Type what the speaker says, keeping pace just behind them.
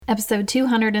Episode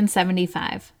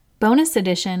 275, Bonus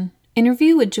Edition,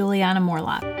 Interview with Juliana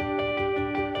Morlock.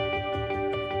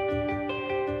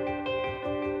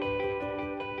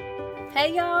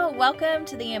 Hey y'all, welcome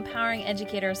to the Empowering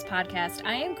Educators podcast.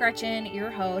 I am Gretchen, your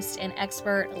host and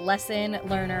expert lesson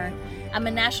learner. I'm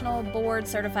a national board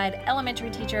certified elementary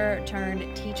teacher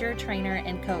turned teacher, trainer,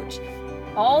 and coach.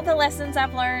 All the lessons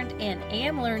I've learned and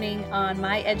am learning on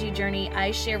my edgy journey,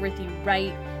 I share with you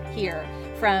right here.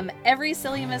 From every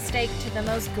silly mistake to the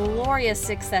most glorious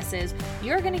successes,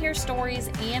 you're going to hear stories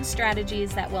and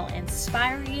strategies that will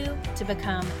inspire you to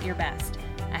become your best.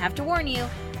 I have to warn you,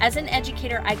 as an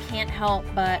educator, I can't help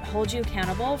but hold you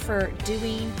accountable for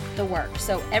doing the work.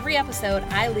 So every episode,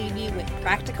 I leave you with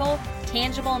practical,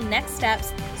 tangible next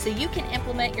steps so you can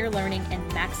implement your learning and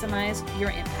maximize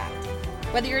your impact.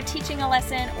 Whether you're teaching a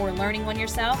lesson or learning one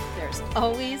yourself, there's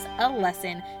always a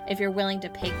lesson if you're willing to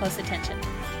pay close attention.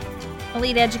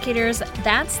 Elite educators,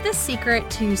 that's the secret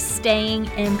to staying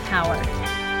empowered.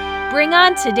 Bring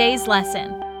on today's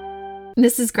lesson.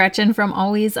 This is Gretchen from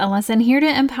Always a Lesson, here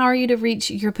to empower you to reach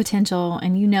your potential.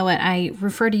 And you know it, I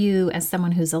refer to you as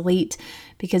someone who's elite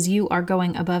because you are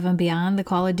going above and beyond the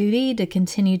call of duty to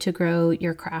continue to grow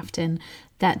your craft. And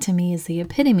that to me is the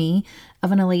epitome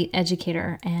of an elite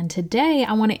educator. And today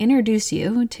I want to introduce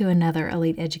you to another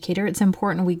elite educator. It's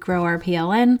important we grow our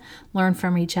PLN, learn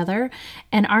from each other.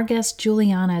 And our guest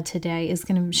Juliana today is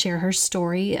going to share her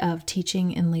story of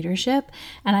teaching and leadership.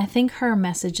 And I think her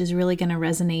message is really going to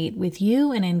resonate with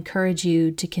you and encourage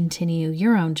you to continue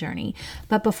your own journey.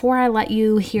 But before I let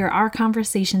you hear our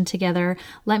conversation together,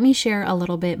 let me share a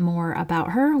little bit more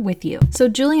about her with you. So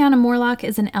Juliana Morlock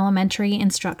is an elementary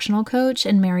instructional coach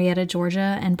in Marietta,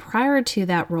 Georgia. And prior to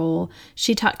that role,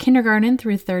 she taught kindergarten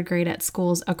through third grade at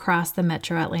schools across the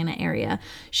Metro Atlanta area.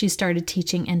 She started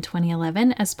teaching in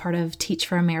 2011 as part of Teach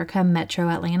for America Metro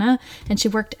Atlanta, and she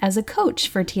worked as a coach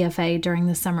for TFA during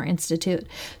the Summer Institute.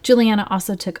 Juliana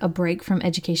also took a break from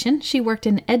education. She worked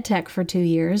in EdTech for 2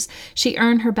 years. She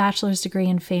earned her bachelor's degree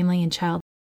in family and child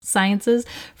sciences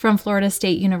from Florida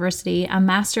State University, a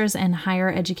master's in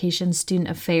higher education student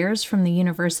affairs from the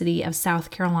University of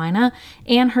South Carolina,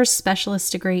 and her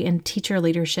specialist degree in teacher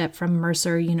leadership from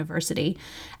Mercer University.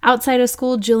 Outside of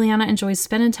school, Juliana enjoys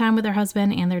spending time with her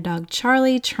husband and their dog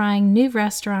Charlie, trying new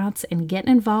restaurants and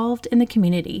getting involved in the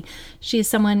community. She is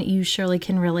someone you surely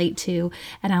can relate to,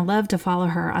 and I love to follow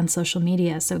her on social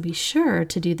media, so be sure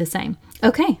to do the same.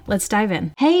 Okay, let's dive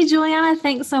in. Hey, Juliana,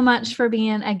 thanks so much for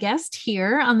being a guest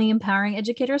here on the Empowering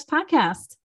Educators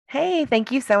podcast. Hey,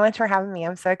 thank you so much for having me.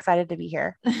 I'm so excited to be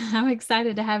here. I'm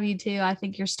excited to have you too. I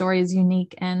think your story is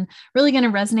unique and really going to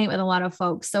resonate with a lot of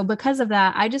folks. So because of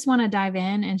that, I just want to dive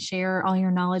in and share all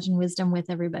your knowledge and wisdom with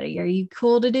everybody. Are you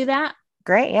cool to do that?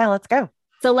 Great. Yeah, let's go.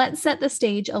 So let's set the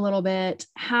stage a little bit.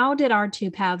 How did our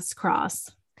two paths cross?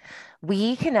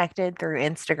 We connected through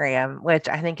Instagram, which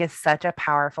I think is such a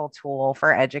powerful tool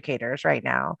for educators right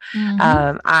now.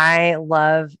 I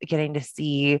love getting to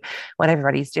see what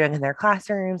everybody's doing in their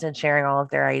classrooms and sharing all of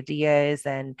their ideas.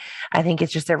 And I think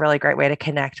it's just a really great way to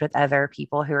connect with other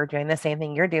people who are doing the same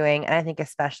thing you're doing. And I think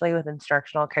especially with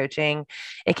instructional coaching,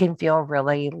 it can feel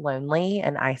really lonely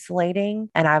and isolating.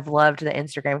 And I've loved the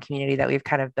Instagram community that we've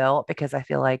kind of built because I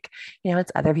feel like,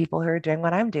 it's other people who are doing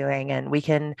what I'm doing and we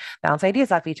can bounce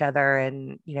ideas off each other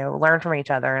and, learn from each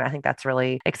other. And I think that's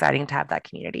really exciting to have that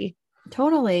community.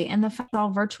 Totally. And the fact it's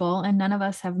all virtual and none of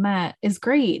us have met is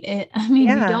great. You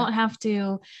don't have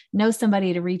to know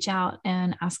somebody to reach out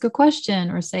and ask a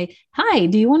question or say, hi,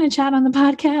 do you want to chat on the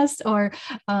podcast? Or,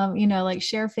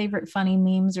 share favorite funny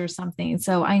memes or something.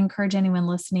 So I encourage anyone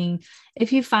listening,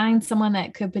 if you find someone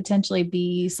that could potentially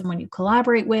be someone you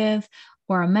collaborate with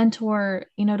or a mentor,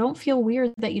 don't feel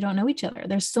weird that you don't know each other.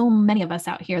 There's so many of us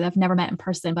out here that have never met in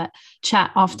person, but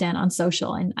chat often on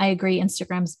social. And I agree,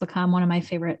 Instagram's become one of my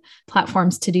favorite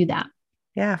platforms to do that.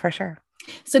 Yeah, for sure.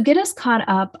 So get us caught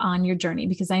up on your journey,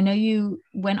 because I know you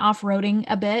went off-roading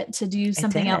a bit to do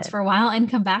something else for a while and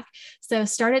come back. So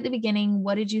start at the beginning.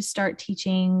 What did you start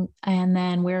teaching? And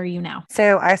then where are you now?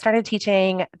 So I started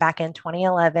teaching back in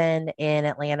 2011 in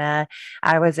Atlanta.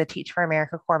 I was a Teach for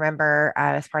America Corps member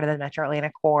as part of the Metro Atlanta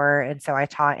Corps. And so I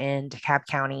taught in DeKalb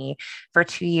County for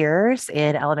 2 years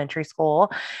in elementary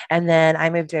school. And then I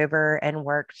moved over and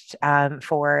worked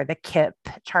for the KIPP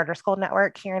Charter School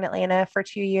Network here in Atlanta for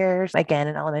 2 years, again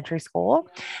in elementary school.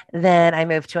 Then I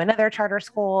moved to another charter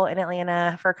school in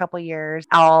Atlanta for a couple of years.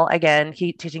 I'll again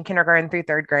keep teaching kindergarten through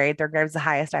third grade. Third grade was the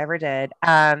highest I ever did.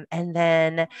 And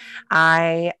then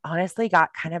I honestly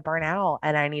got kind of burnt out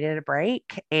and I needed a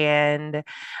break and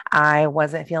I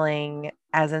wasn't feeling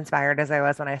as inspired as I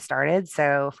was when I started.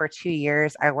 So for 2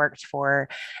 years, I worked for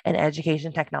an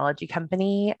education technology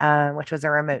company, which was a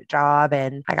remote job.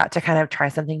 And I got to kind of try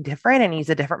something different and use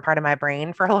a different part of my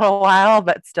brain for a little while,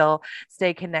 but still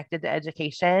stay connected to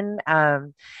education.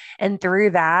 And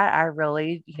through that, I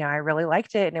really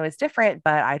liked it and it was different,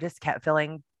 but I just kept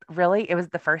feeling really, it was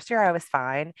the first year I was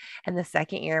fine. And the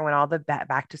second year, when all the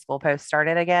back to school posts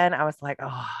started again, I was like,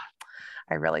 oh,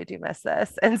 I really do miss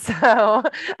this. And so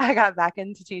I got back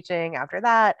into teaching after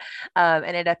that,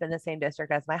 ended up in the same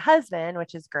district as my husband,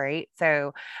 which is great.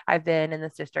 So I've been in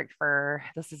this district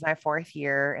this is my 4th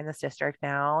year in this district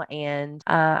now. And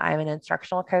I'm an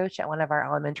instructional coach at one of our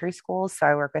elementary schools. So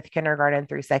I work with kindergarten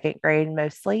through 2nd grade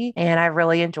mostly. And I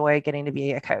really enjoy getting to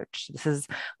be a coach. This is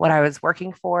what I was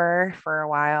working for a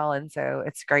while. And so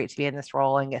it's great to be in this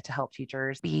role and get to help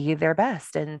teachers be their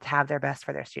best and have their best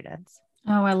for their students.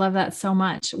 Oh, I love that so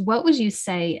much. What would you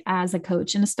say as a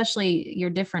coach, and especially your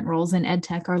different roles in ed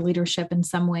tech or leadership in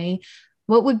some way?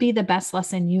 What would be the best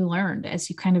lesson you learned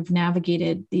as you kind of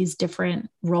navigated these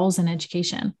different roles in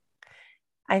education?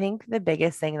 I think the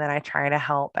biggest thing that I try to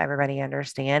help everybody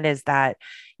understand is that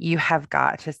you have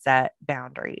got to set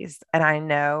boundaries. And I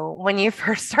know when you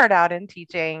first start out in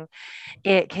teaching,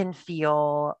 it can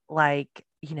feel like,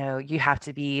 you have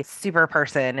to be super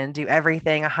person and do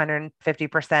everything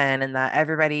 150% and that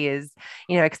everybody is,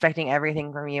 expecting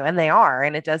everything from you. And they are.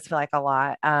 And it does feel like a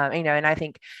lot, and I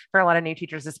think for a lot of new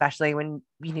teachers, especially when,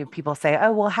 people say,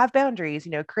 oh, well, have boundaries,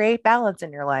 create balance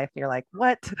in your life. You're like,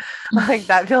 what? Like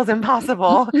that feels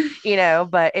impossible,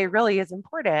 but it really is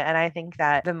important. And I think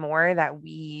that the more that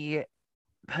we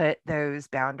put those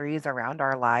boundaries around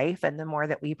our life and the more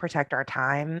that we protect our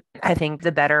time, I think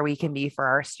the better we can be for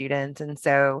our students. And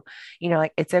so,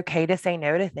 like it's okay to say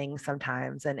no to things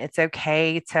sometimes, and it's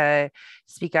okay to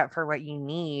speak up for what you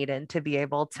need and to be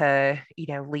able to,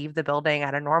 leave the building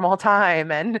at a normal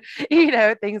time and,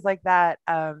 things like that.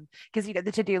 Because,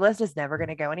 the to-do list is never going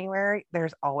to go anywhere.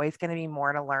 There's always going to be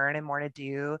more to learn and more to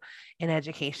do in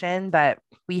education, but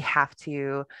we have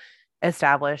to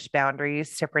establish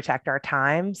boundaries to protect our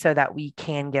time so that we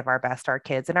can give our best to our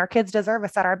kids, and our kids deserve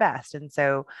us at our best. And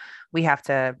so we have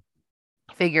to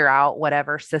figure out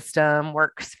whatever system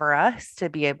works for us to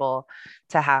be able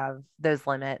to have those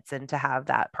limits and to have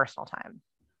that personal time.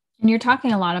 And you're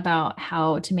talking a lot about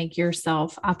how to make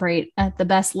yourself operate at the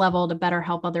best level to better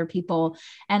help other people.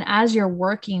 And as you're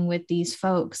working with these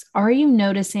folks, are you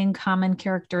noticing common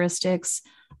characteristics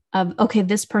of, okay,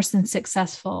 this person's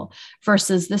successful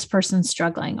versus this person's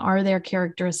struggling? Are there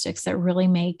characteristics that really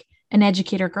make an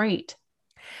educator great?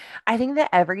 I think that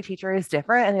every teacher is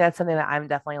different. And that's something that I'm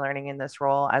definitely learning in this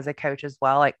role as a coach as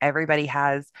well. Like everybody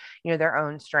has, their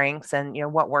own strengths, and,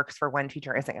 what works for one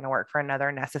teacher isn't going to work for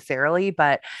another necessarily.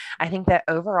 But I think that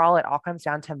overall, it all comes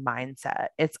down to mindset.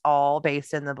 It's all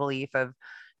based in the belief of,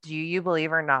 do you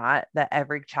believe or not that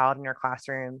every child in your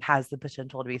classroom has the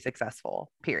potential to be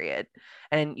successful, period?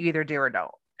 And you either do or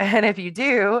don't. And if you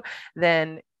do,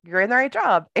 then you're in the right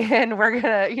job and we're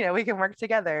gonna, we can work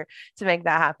together to make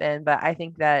that happen. But I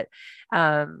think that,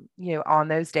 on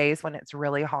those days when it's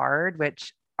really hard,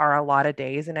 which are a lot of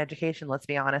days in education, let's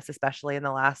be honest, especially in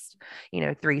the last,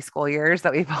 3 school years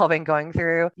that we've all been going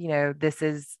through, this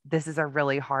is a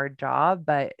really hard job,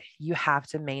 but you have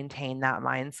to maintain that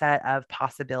mindset of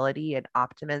possibility and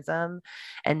optimism,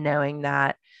 and knowing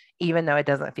that even though it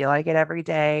doesn't feel like it every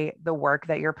day, the work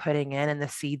that you're putting in and the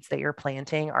seeds that you're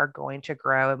planting are going to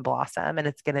grow and blossom, and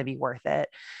it's going to be worth it.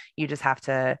 You just have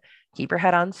to keep your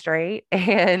head on straight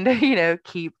and,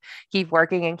 keep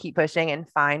working and keep pushing and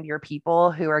find your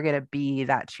people who are going to be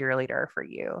that cheerleader for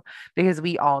you, because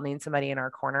we all need somebody in our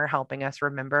corner helping us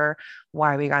remember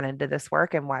why we got into this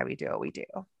work and why we do what we do.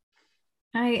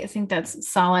 I think that's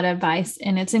solid advice.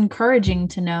 And it's encouraging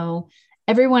to know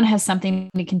everyone has something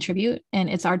to contribute, and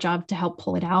it's our job to help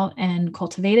pull it out and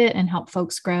cultivate it and help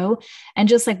folks grow. And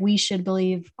just like we should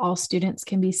believe all students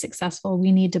can be successful,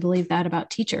 we need to believe that about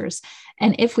teachers.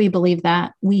 And if we believe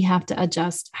that, we have to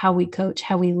adjust how we coach,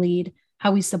 how we lead,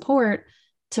 how we support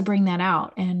to bring that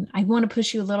out. And I want to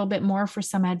push you a little bit more for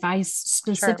some advice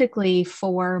specifically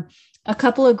for a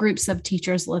couple of groups of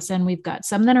teachers. Listen, we've got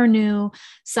some that are new,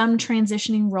 some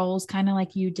transitioning roles, kind of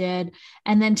like you did,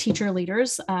 and then teacher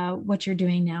leaders, what you're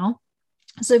doing now.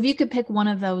 So if you could pick one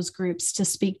of those groups to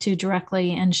speak to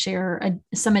directly and share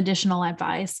some additional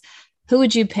advice, who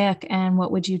would you pick and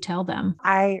what would you tell them?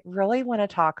 I really want to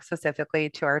talk specifically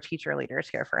to our teacher leaders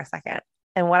here for a second.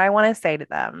 And what I want to say to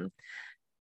them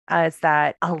is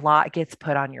that a lot gets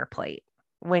put on your plate.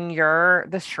 When you're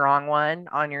the strong one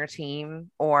on your team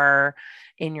or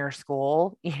in your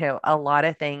school, a lot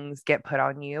of things get put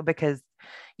on you because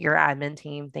your admin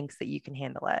team thinks that you can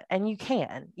handle it. And you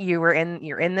can. You're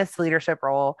in this leadership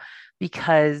role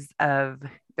because of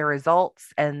the results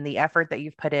and the effort that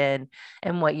you've put in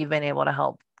and what you've been able to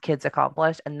help kids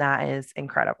accomplish. And that is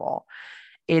incredible.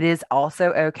 It is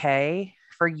also okay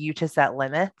for you to set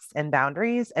limits and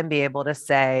boundaries and be able to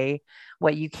say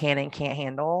what you can and can't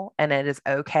handle. And it is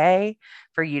okay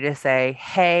for you to say,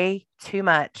 hey, too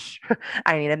much.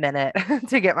 I need a minute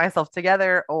to get myself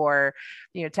together, or,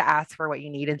 to ask for what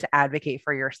you need and to advocate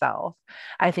for yourself.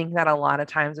 I think that a lot of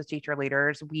times with teacher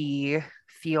leaders, we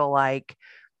feel like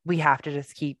we have to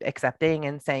just keep accepting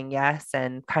and saying yes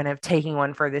and kind of taking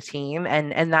one for the team.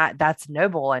 And that's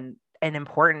noble and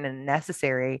important and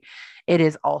necessary. It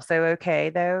is also okay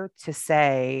though to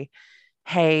say,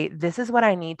 hey, this is what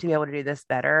I need to be able to do this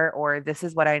better, or this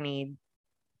is what I need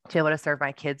to be able to serve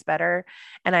my kids better.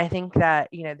 And I think that,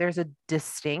 there's a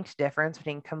distinct difference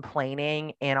between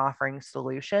complaining and offering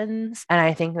solutions. And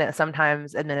I think that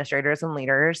sometimes administrators and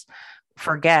leaders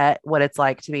forget what it's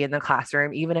like to be in the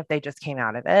classroom, even if they just came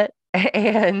out of it.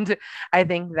 And I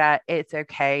think that it's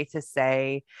okay to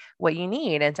say what you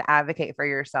need and to advocate for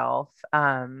yourself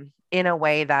in a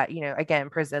way that, again,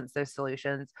 presents those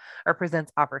solutions or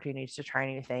presents opportunities to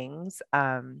try new things.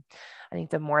 I think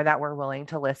the more that we're willing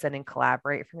to listen and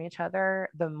collaborate from each other,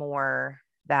 the more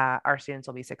that our students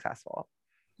will be successful.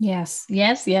 Yes,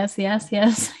 yes, yes, yes,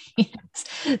 yes,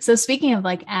 yes. So speaking of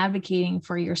like advocating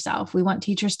for yourself, we want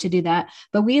teachers to do that,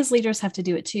 but we as leaders have to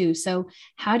do it too. So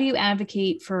how do you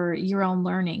advocate for your own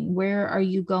learning? Where are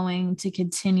you going to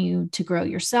continue to grow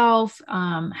yourself?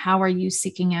 How are you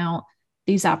seeking out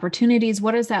these opportunities?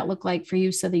 What does that look like for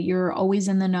you so that you're always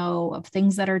in the know of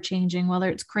things that are changing, whether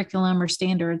it's curriculum or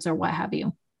standards or what have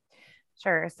you?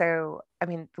 Sure. So,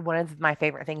 one of my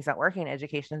favorite things about working in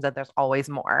education is that there's always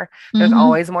more. There's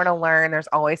always more to learn. There's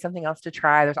always something else to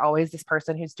try. There's always this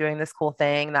person who's doing this cool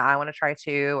thing that I want to try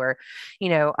too. Or,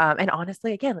 and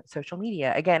honestly, again, social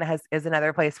media again is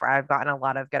another place where I've gotten a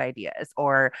lot of good ideas,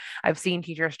 or I've seen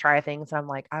teachers try things. And I'm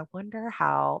like, I wonder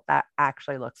how that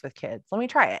actually looks with kids. Let me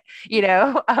try it,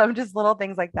 just little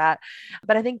things like that.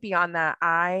 But I think beyond that,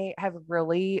 I have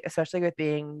really, especially with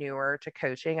being newer to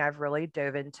coaching, I've really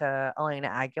dove into Elena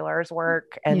Aguilar's work.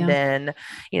 And then,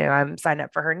 I'm signed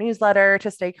up for her newsletter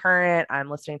to stay current. I'm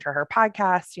listening to her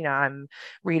podcast. I'm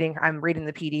reading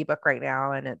the PD book right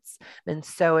now, and it's been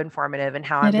so informative. And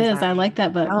how it is. I like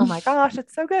that book. Oh my gosh,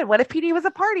 it's so good. What if PD was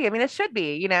a party? It should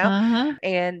be,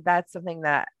 and that's something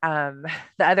that the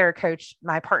other coach,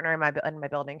 my partner in my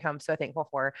building, I'm so thankful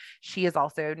for. She is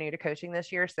also new to coaching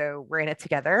this year, so we're in it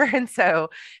together. And so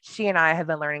she and I have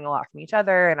been learning a lot from each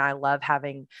other, and I love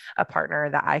having a partner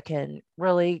that I can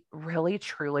really, really,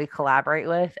 truly collaborate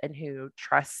with, and who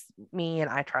trusts me and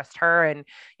I trust her. And,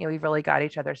 we've really got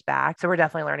each other's back. So we're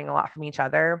definitely learning a lot from each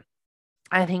other.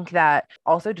 I think that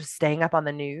also just staying up on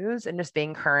the news and just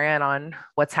being current on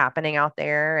what's happening out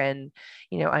there, and,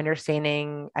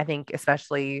 understanding, I think,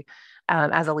 especially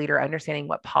as a leader, understanding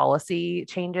what policy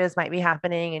changes might be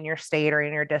happening in your state or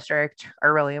in your district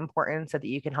are really important, so that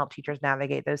you can help teachers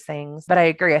navigate those things. But I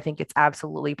agree. I think it's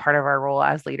absolutely part of our role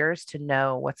as leaders to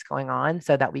know what's going on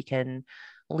so that we can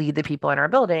lead the people in our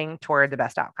building toward the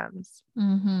best outcomes.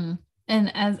 Mm-hmm.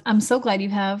 And as I'm so glad you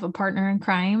have a partner in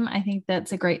crime. I think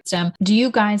that's a great stem. Do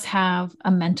you guys have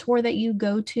a mentor that you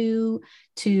go to,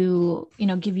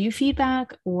 give you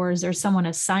feedback, or is there someone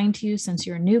assigned to you since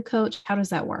you're a new coach? How does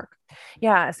that work?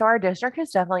 Yeah. So our district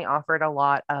has definitely offered a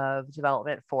lot of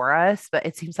development for us, but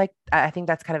it seems like, I think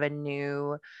that's kind of a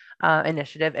new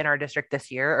initiative in our district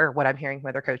this year, or what I'm hearing from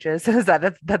other coaches is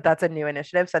that's a new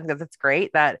initiative. So I think it's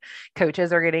great that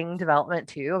coaches are getting development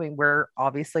too. We're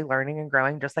obviously learning and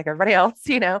growing just like everybody else.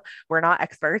 We're not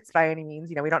experts by any means.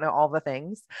 We don't know all the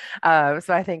things. So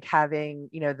I think having,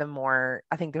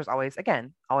 I think there's always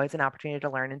an opportunity to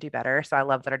learn and do better. So I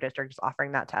love that our district is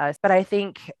offering that to us. But I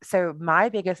think, so my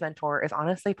biggest mentor is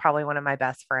honestly probably one of my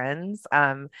best friends.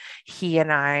 He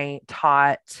and I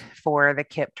taught for the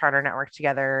KIPP Charter Network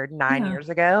together 9 years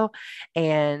ago.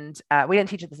 And we didn't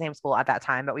teach at the same school at that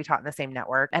time, but we taught in the same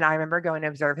network. And I remember going to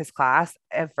observe his class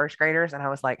of first graders. And I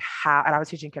was like, and I was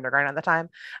teaching kindergarten at the time.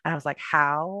 And I was like,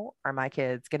 how are my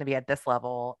kids going to be at this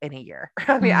level in a year?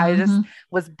 I just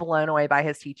was blown away by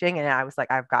his teaching. And I was like,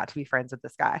 I've got to be friends with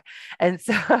this guy. And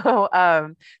so,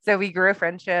 so we grew a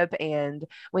friendship, and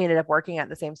we ended up working at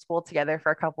the same school together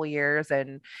for a couple of years.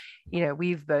 And,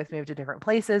 we've both moved to different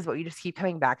places, but we just keep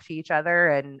coming back to each other.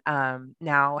 And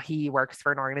now he works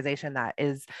for an organization that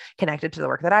is connected to the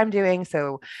work that I'm doing.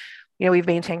 So, we've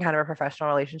maintained kind of a professional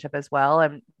relationship as well.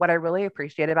 And what I really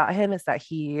appreciate about him is that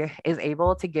he is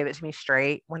able to give it to me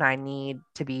straight when I need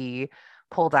to be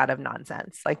pulled out of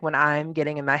nonsense. Like when I'm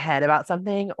getting in my head about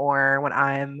something, or when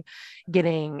I'm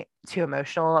getting too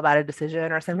emotional about a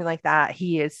decision or something like that,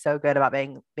 he is so good about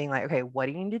being like, okay, what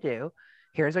do you need to do?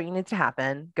 Here's what you need to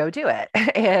happen. Go do it.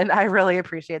 And I really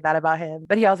appreciate that about him.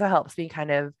 But he also helps me kind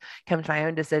of come to my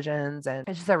own decisions. And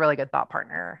it's just a really good thought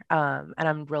partner. And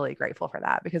I'm really grateful for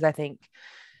that, because I think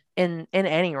in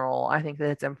any role, I think that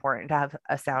it's important to have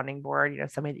a sounding board,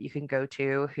 somebody that you can go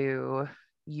to, who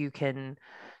you can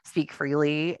speak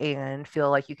freely and feel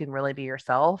like you can really be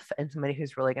yourself, and somebody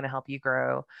who's really going to help you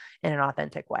grow in an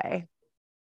authentic way.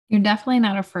 You're definitely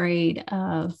not afraid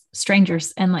of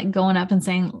strangers and like going up and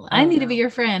saying, I need to be your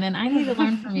friend and I need to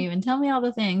learn from you and tell me all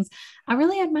the things. I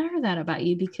really admire that about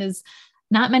you, because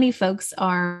not many folks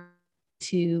are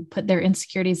to put their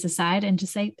insecurities aside and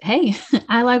just say, hey,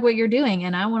 I like what you're doing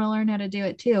and I want to learn how to do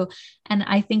it too. And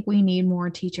I think we need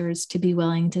more teachers to be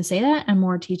willing to say that, and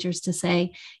more teachers to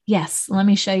say, yes, let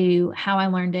me show you how I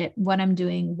learned it, what I'm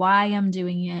doing, why I'm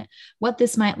doing it, what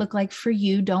this might look like for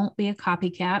you. Don't be a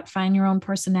copycat, find your own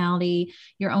personality,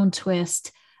 your own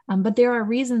twist. But there are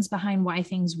reasons behind why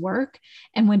things work.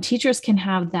 And when teachers can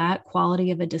have that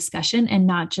quality of a discussion and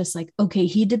not just like, okay,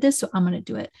 he did this, so I'm going to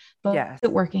do it. But yes, is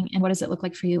it working? And what does it look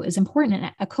like for you is important.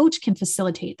 And a coach can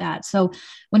facilitate that. So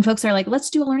when folks are like, let's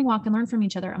do a learning walk and learn from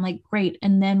each other, I'm like, great.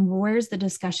 And then where's the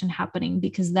discussion happening?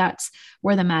 Because that's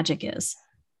where the magic is.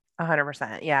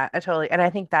 100%. Yeah, I totally. And I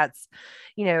think that's,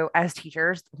 as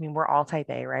teachers, I mean, we're all type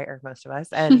A, right? Or most of us.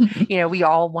 And, we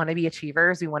all want to be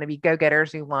achievers. We want to be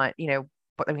go-getters. We want,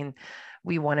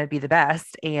 we want to be the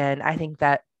best. And I think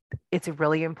that it's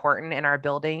really important in our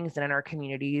buildings and in our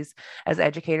communities as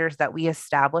educators that we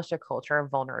establish a culture of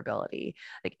vulnerability.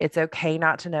 Like, it's okay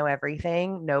not to know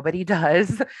everything. Nobody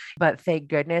does, but thank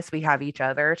goodness we have each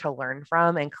other to learn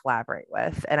from and collaborate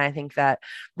with. And I think that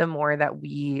the more that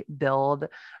we build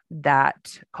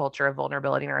that culture of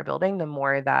vulnerability in our building, the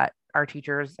more that our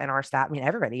teachers and our staff,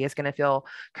 everybody is going to feel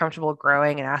comfortable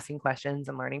growing and asking questions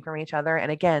and learning from each other. And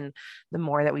again, the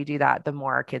more that we do that, the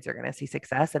more our kids are going to see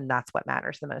success. And that's what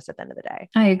matters the most at the end of the day.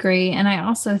 I agree. And I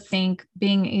also think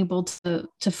being able to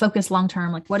focus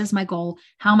long-term, like, what is my goal?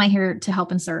 How am I here to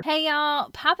help and serve? Hey y'all,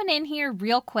 popping in here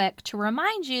real quick to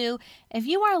remind you, if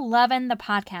you are loving the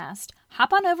podcast,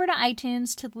 hop on over to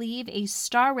iTunes to leave a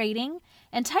star rating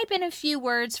and type in a few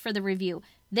words for the review.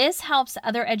 This helps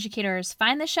other educators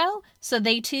find the show so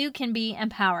they too can be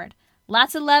empowered.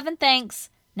 Lots of love and thanks.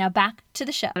 Now back to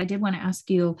the show. I did want to ask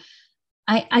you,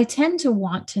 I tend to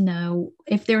want to know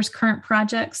if there's current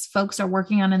projects folks are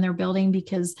working on in their building,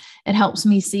 because it helps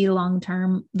me see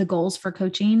long-term the goals for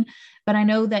coaching. But I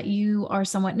know that you are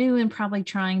somewhat new and probably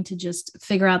trying to just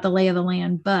figure out the lay of the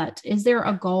land. But is there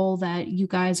a goal that you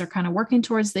guys are kind of working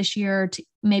towards this year?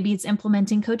 Maybe it's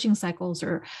implementing coaching cycles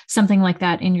or something like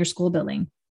that in your school building.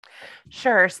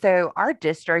 Sure. So our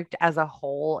district as a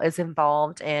whole is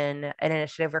involved in an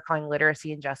initiative we're calling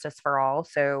Literacy and Justice for All.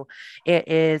 So it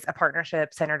is a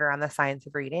partnership centered around the science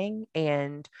of reading,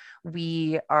 and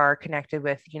we are connected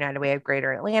with United Way of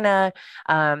Greater Atlanta,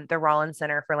 the Rollins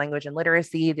Center for Language and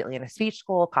Literacy, the Atlanta Speech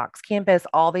School, Cox Campus,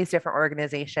 all these different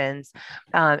organizations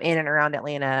in and around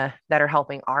Atlanta that are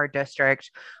helping our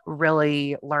district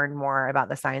really learn more about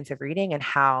the science of reading and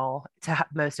how to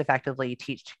most effectively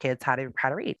teach kids how to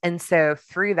read. And so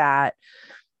through that,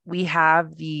 we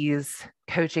have these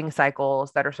coaching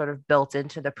cycles that are sort of built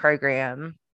into the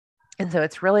program. And so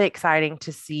it's really exciting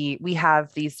to see. We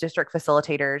have these district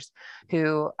facilitators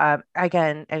who,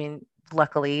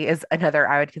 luckily is another,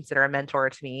 I would consider a mentor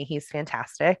to me. He's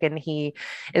fantastic. And he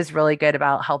is really good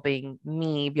about helping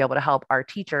me be able to help our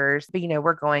teachers. But,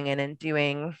 we're going in and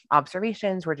doing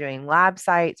observations. We're doing lab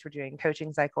sites. We're doing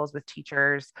coaching cycles with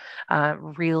teachers,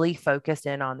 really focused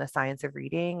in on the science of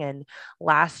reading. And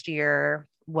last year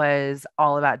was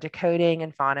all about decoding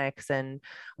and phonics and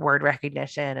word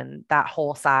recognition and that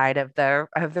whole side of the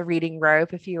reading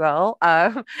rope, if you will.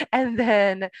 And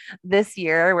then this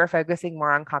year we're focusing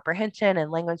more on comprehension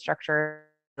and language structure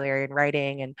and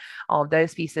writing and all of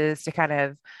those pieces to kind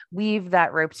of weave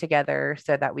that rope together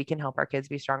so that we can help our kids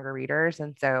be stronger readers.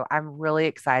 And so I'm really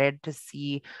excited to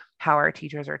see how our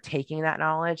teachers are taking that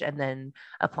knowledge and then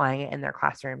applying it in their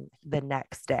classroom the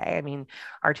next day. I mean,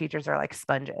 our teachers are like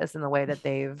sponges, and the way that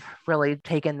they've really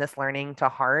taken this learning to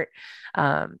heart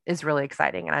is really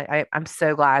exciting. And I'm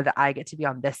so glad that I get to be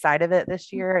on this side of it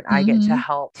this year, and I get to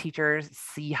help teachers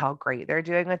see how great they're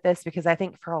doing with this, because I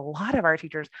think for a lot of our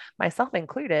teachers, myself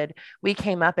included, we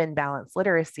came up in balanced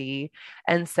literacy.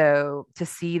 And so to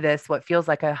see this, what feels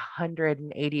like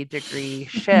 180-degree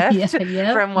shift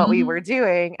from what we were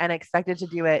doing and expected to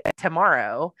do it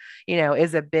tomorrow,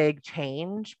 is a big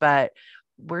change. But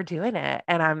we're doing it,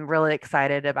 and I'm really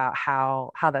excited about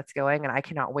how that's going, and I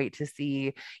cannot wait to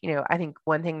see, I think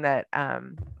one thing that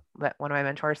that one of my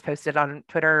mentors posted on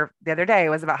Twitter the other day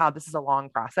was about how this is a long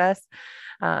process.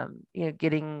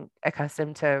 Getting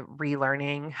accustomed to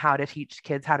relearning how to teach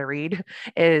kids how to read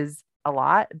is a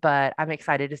lot, but I'm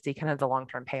excited to see kind of the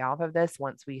long-term payoff of this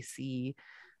once we see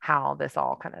how this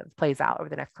all kind of plays out over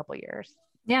the next couple of years.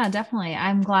 Yeah, definitely.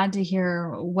 I'm glad to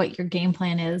hear what your game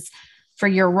plan is for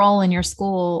your role in your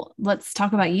school. Let's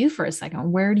talk about you for a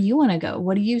second. Where do you want to go?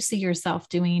 What do you see yourself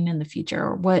doing in the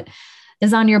future? What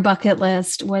is on your bucket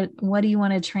list? What do you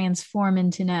want to transform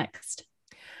into next?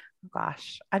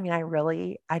 Gosh, I mean,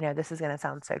 I know this is going to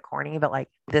sound so corny, but like,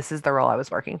 this is the role I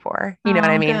was working for. You know what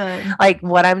I mean? Good. Like,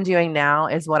 what I'm doing now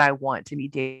is what I want to be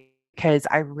doing, because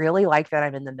I really like that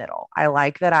I'm in the middle. I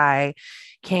like that I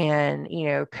can,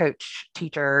 coach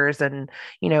teachers and,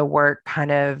 work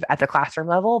kind of at the classroom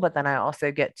level, but then I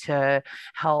also get to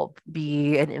help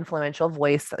be an influential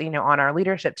voice, on our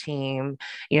leadership team,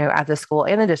 at the school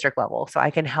and the district level. So I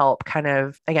can help kind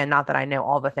of, again, not that I know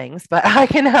all the things, but I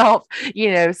can help,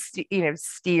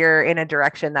 steer in a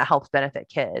direction that helps benefit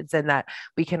kids, and that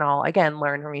we can all, again,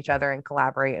 learn from each other and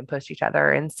collaborate and push each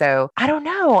other. And so I don't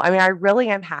know. I mean, I really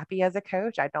am happy as a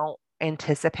coach. I don't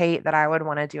anticipate that I would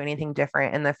want to do anything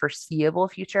different in the foreseeable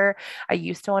future. I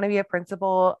used to want to be a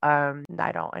principal.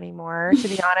 I don't anymore, to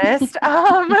be honest.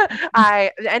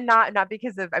 Not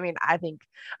because of, I mean, I think,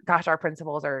 gosh, our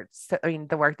principals are so, I mean,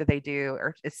 the work that they do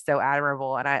is so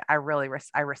admirable, and I really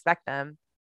I respect them.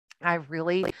 I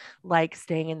really like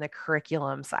staying in the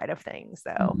curriculum side of things,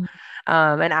 though.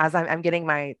 And as I'm getting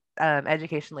my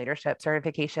education leadership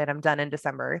certification, I'm done in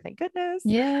December, thank goodness.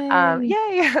 Yay.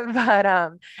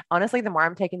 But honestly, the more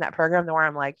I'm taking that program, the more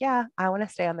I'm like, yeah, I want to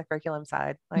stay on the curriculum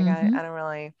side. Like, I don't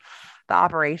really, the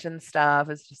operations stuff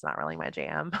is just not really my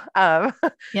jam. So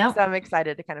I'm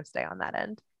excited to kind of stay on that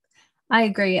end. I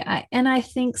agree. And I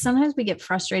think sometimes we get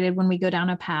frustrated when we go down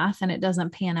a path and it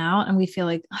doesn't pan out and we feel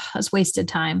like it's wasted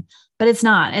time, but it's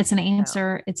not. It's an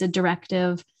answer. No. It's a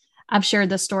directive. I've shared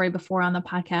this story before on the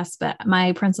podcast, but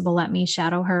my principal let me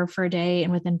shadow her for a day.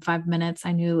 And within 5 minutes,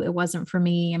 I knew it wasn't for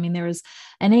me. I mean, there was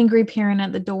an angry parent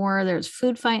at the door. There was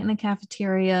food fight in the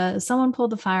cafeteria. Someone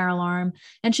pulled the fire alarm,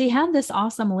 and she had this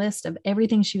awesome list of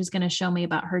everything she was going to show me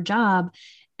about her job.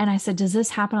 And I said, does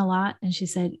this happen a lot? And she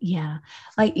said, yeah.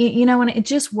 Like, when it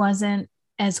just wasn't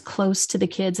as close to the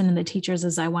kids and the teachers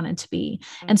as I wanted to be.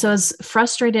 Mm-hmm. And so as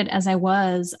frustrated as I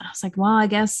was like, well, I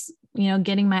guess,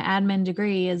 getting my admin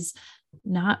degree is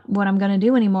not what I'm going to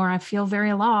do anymore. I feel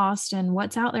very lost and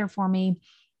what's out there for me.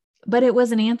 But it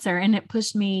was an answer, and it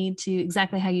pushed me to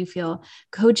exactly how you feel.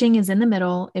 Coaching is in the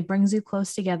middle. It brings you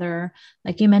close together.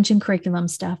 Like you mentioned, curriculum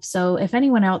stuff. So if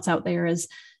anyone else out there is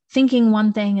thinking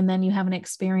one thing and then you have an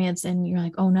experience and you're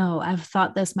like, oh no, I've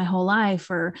thought this my whole life,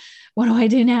 or what do I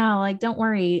do now? Like, don't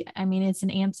worry. I mean, it's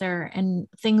an answer, and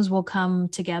things will come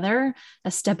together, a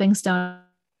stepping stone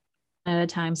at a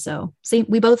time. So see,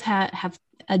 we both have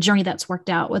a journey that's worked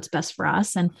out what's best for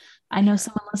us. And I know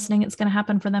someone listening, it's going to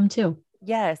happen for them too.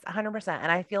 Yes, 100%.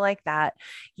 And I feel like that,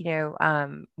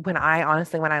 when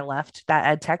I left that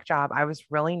ed tech job, I was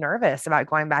really nervous about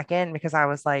going back in, because I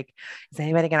was like, is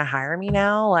anybody going to hire me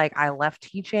now? Like, I left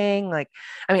teaching, like,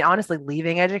 I mean, honestly,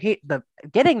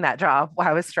 getting that job,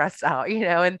 I was stressed out,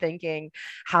 and thinking,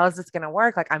 how is this going to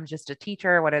work? Like, I'm just a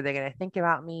teacher. What are they going to think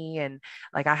about me? And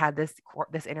like, I had this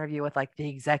interview with like the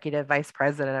executive vice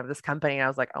president of this company. And I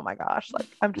was like, oh my gosh, like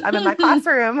I'm in my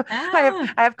classroom. I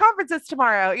have conferences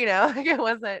tomorrow, it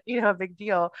wasn't, a big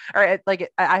deal, or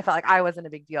I felt like I wasn't a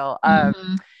big deal.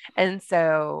 And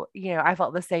so, I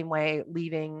felt the same way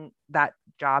leaving that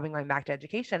job and going back to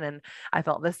education. And I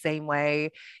felt the same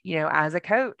way, as a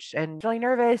coach, and really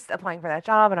nervous applying for that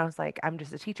job. And I was like, I'm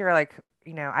just a teacher. Like,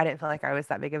 I didn't feel like I was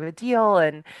that big of a deal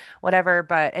and whatever.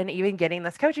 And even getting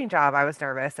this coaching job, I was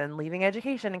nervous, and leaving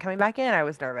education and coming back in, I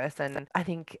was nervous. And I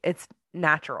think it's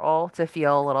natural to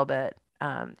feel a little bit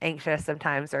anxious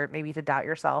sometimes, or maybe to doubt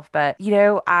yourself. But,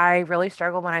 I really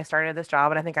struggled when I started this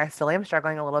job. And I think I still am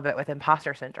struggling a little bit with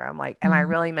imposter syndrome. Like, am I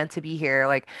really meant to be here?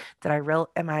 Like,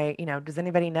 does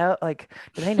anybody know? Like,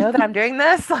 do they know that I'm doing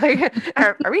this? Like,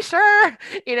 are we sure?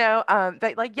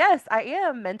 But like, yes, I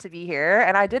am meant to be here,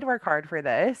 and I did work hard for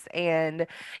this, and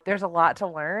there's a lot to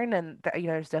learn, and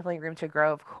there's definitely room to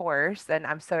grow, of course. And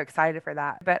I'm so excited for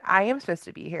that. But I am supposed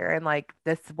to be here, and like,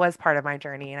 this was part of my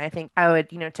journey. And I think I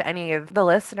would, to any of the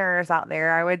listeners out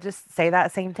there, I would just say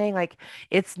that same thing. Like,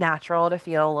 it's natural to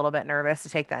feel a little bit nervous to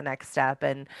take that next step.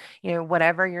 And,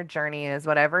 whatever your journey is,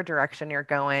 whatever direction you're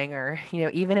going, or,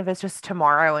 even if it's just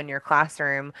tomorrow in your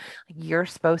classroom, you're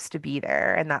supposed to be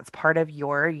there. And that's part of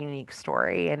your unique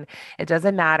story. And it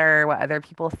doesn't matter what other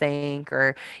people think,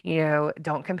 or,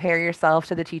 don't compare yourself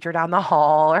to the teacher down the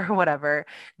hall or whatever.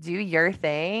 Do your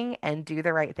thing and do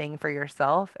the right thing for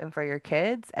yourself and for your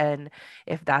kids. And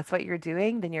if that's what you're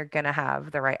doing, then you're going to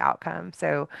have the right outcome.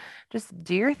 So just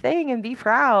do your thing and be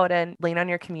proud and lean on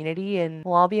your community, and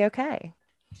we'll all be okay.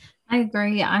 I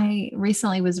agree. I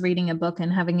recently was reading a book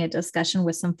and having a discussion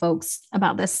with some folks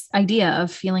about this idea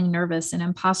of feeling nervous and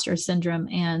imposter syndrome.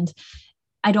 And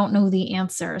I don't know the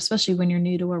answer, especially when you're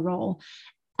new to a role.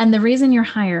 And the reason you're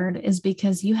hired is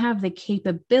because you have the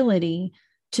capability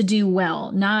to do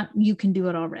well, not you can do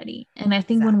it already. And I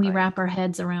think when we wrap our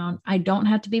heads around, I don't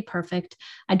have to be perfect,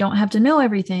 I don't have to know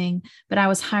everything, but I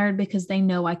was hired because they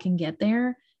know I can get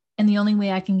there. And the only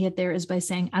way I can get there is by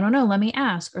saying, I don't know, let me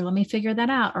ask, or let me figure that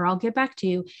out, or I'll get back to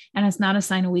you. And it's not a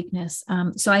sign of weakness.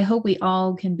 So I hope we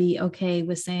all can be okay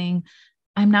with saying,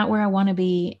 I'm not where I want to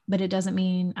be, but it doesn't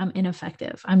mean I'm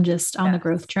ineffective. I'm just on the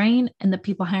growth train, and the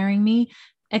people hiring me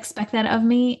expect that of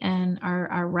me and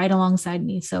are right alongside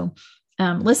me. So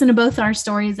listen to both our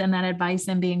stories and that advice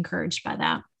and be encouraged by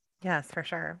that. Yes, for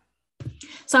sure.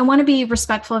 So I want to be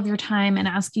respectful of your time and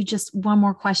ask you just one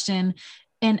more question.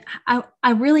 And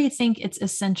I really think it's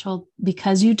essential,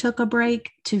 because you took a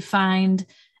break, to find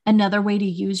another way to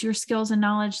use your skills and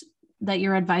knowledge, that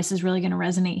your advice is really going to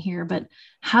resonate here. But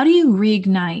how do you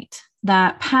reignite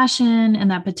that passion and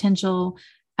that potential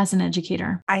as an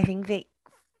educator? I think that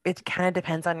it kind of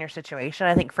depends on your situation.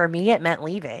 I think for me, it meant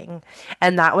leaving.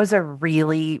 And that was a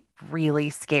really, really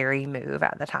scary move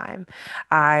at the time.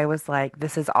 I was like,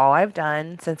 this is all I've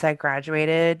done since I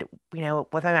graduated,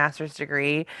 with a master's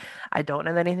degree. I don't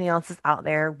know that anything else is out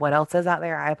there. What else is out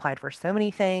there? I applied for so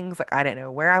many things. Like, I didn't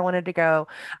know where I wanted to go.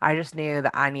 I just knew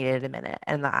that I needed a minute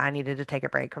and that I needed to take a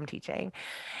break from teaching.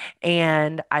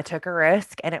 And I took a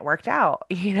risk, and it worked out,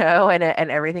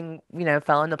 and everything,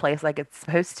 fell into place like it's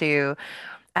supposed to.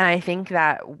 And I think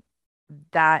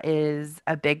that is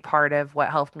a big part of what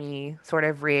helped me sort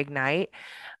of reignite.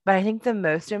 But I think the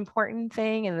most important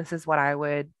thing, and this is what I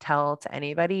would tell to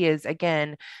anybody, is,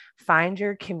 again, find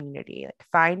your community, like,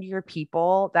 find your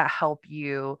people that help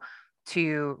you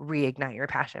to reignite your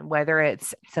passion, whether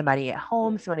it's somebody at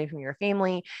home, somebody from your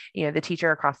family, the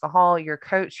teacher across the hall, your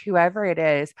coach, whoever it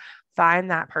is.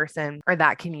 Find that person or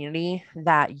that community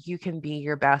that you can be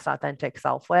your best authentic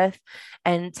self with,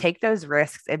 and take those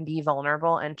risks and be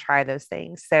vulnerable and try those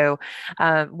things. So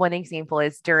one example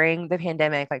is during the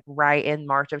pandemic, like right in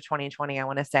March of 2020, I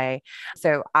want to say.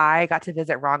 So I got to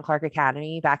visit Ron Clark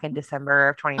Academy back in December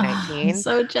of 2019. I'm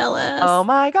so jealous. Oh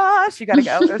my gosh, you got to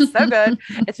go. It was so good.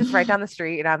 It's just right down the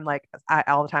street. And I'm like,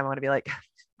 all the time I want to be like,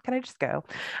 can I just go?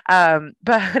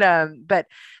 But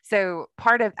so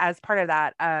as part of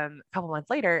that, a couple months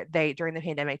later, they, during the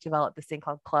pandemic, developed this thing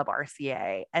called Club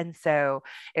RCA. And so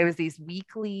it was these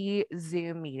weekly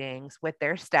Zoom meetings with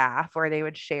their staff where they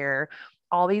would share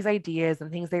all these ideas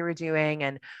and things they were doing.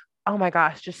 And oh my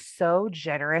gosh, just so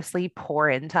generously pour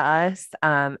into us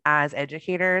as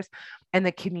educators, and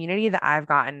the community that I've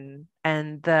gotten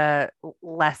and the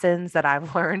lessons that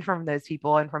I've learned from those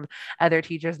people and from other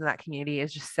teachers in that community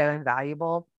is just so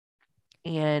invaluable.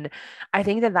 And I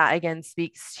think that again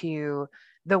speaks to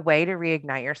the way to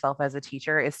reignite yourself as a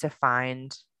teacher is to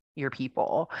find your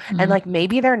people. And like,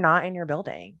 maybe they're not in your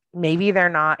building. Maybe they're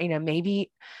not, maybe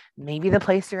the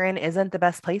place you're in isn't the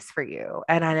best place for you.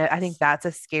 And I think that's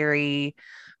a scary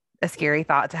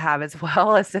thought to have, as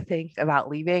well, as to think about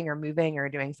leaving or moving or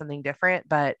doing something different.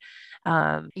 But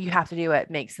you have to do what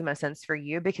makes the most sense for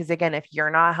you, because again, if you're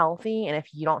not healthy and if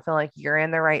you don't feel like you're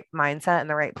in the right mindset and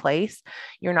the right place,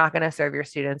 you're not going to serve your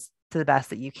students to the best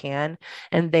that you can.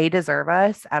 And they deserve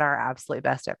us at our absolute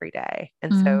best every day.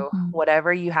 And so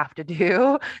whatever you have to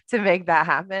do to make that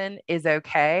happen is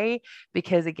okay,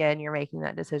 because again, you're making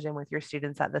that decision with your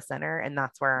students at the center, and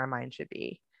that's where our mind should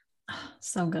be.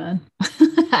 So good.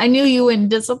 I knew you wouldn't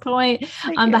disappoint.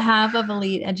 On behalf of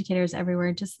elite educators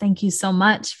everywhere, just thank you so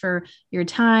much for your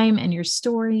time and your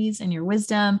stories and your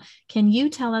wisdom. Can you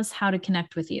tell us how to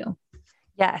connect with you?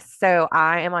 Yes. So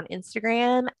I am on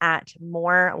Instagram at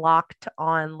More Locked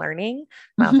on Learning.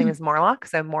 My last name is Morlock.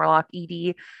 So Morlock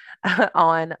ED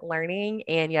on Learning.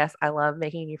 And yes, I love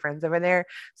making new friends over there.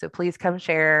 So please come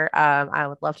share. I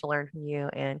would love to learn from you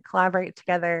and collaborate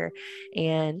together.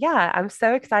 And yeah, I'm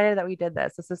so excited that we did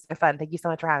this. This is so fun. Thank you so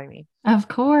much for having me. Of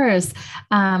course.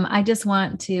 I just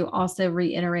want to also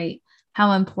reiterate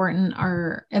how important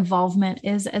our involvement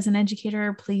is as an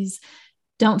educator. Please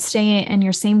don't stay in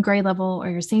your same grade level or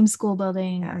your same school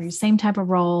building or your same type of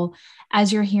role.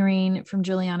 As you're hearing from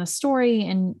Juliana's story,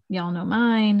 and y'all know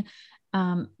mine,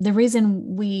 the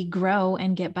reason we grow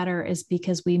and get better is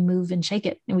because we move and shake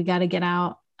it. And we got to get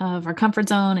out of our comfort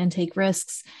zone and take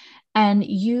risks. And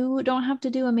you don't have to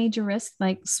do a major risk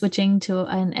like switching to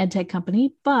an ed tech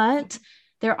company, but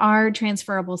there are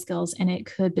transferable skills and it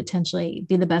could potentially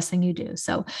be the best thing you do.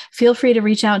 So feel free to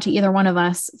reach out to either one of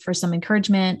us for some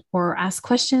encouragement or ask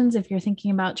questions if you're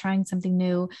thinking about trying something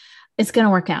new. It's going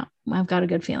to work out. I've got a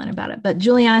good feeling about it. But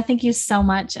Juliana, thank you so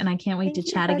much. And I can't wait to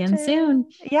chat again soon.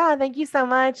 Yeah, thank you so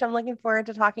much. I'm looking forward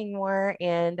to talking more.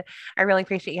 And I really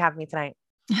appreciate you having me tonight.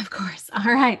 Of course.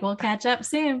 All right. We'll catch up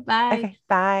soon. Bye. Okay,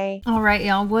 bye. All right,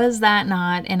 y'all. Was that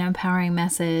not an empowering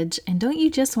message? And don't you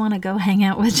just want to go hang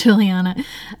out with Juliana?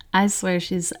 I swear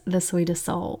she's the sweetest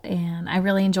soul. And I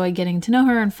really enjoy getting to know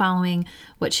her and following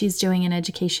what she's doing in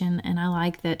education. And I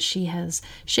like that she has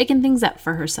shaken things up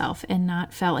for herself and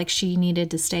not felt like she needed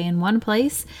to stay in one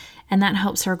place. And that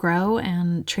helps her grow,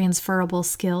 and transferable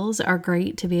skills are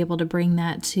great to be able to bring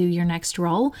that to your next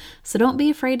role. So don't be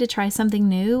afraid to try something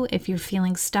new if you're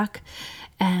feeling stuck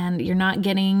and you're not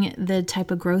getting the type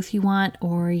of growth you want,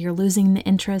 or you're losing the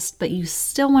interest, but you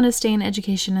still want to stay in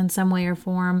education in some way or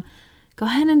form. Go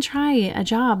ahead and try a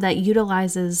job that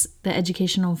utilizes the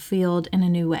educational field in a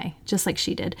new way, just like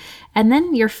she did. And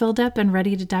then you're filled up and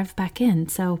ready to dive back in.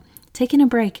 So taking a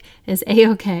break is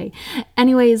a-okay.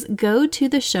 Anyways, go to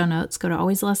the show notes, go to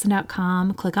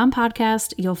alwayslesson.com, click on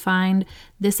podcast. You'll find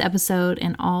this episode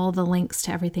and all the links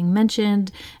to everything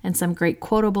mentioned, and some great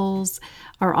quotables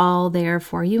are all there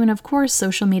for you. And of course,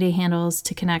 social media handles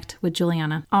to connect with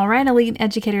Juliana. All right, Elite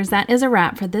Educators, that is a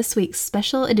wrap for this week's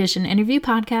special edition interview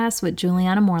podcast with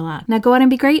Juliana Morlock. Now go out and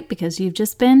be great, because you've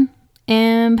just been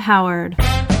empowered.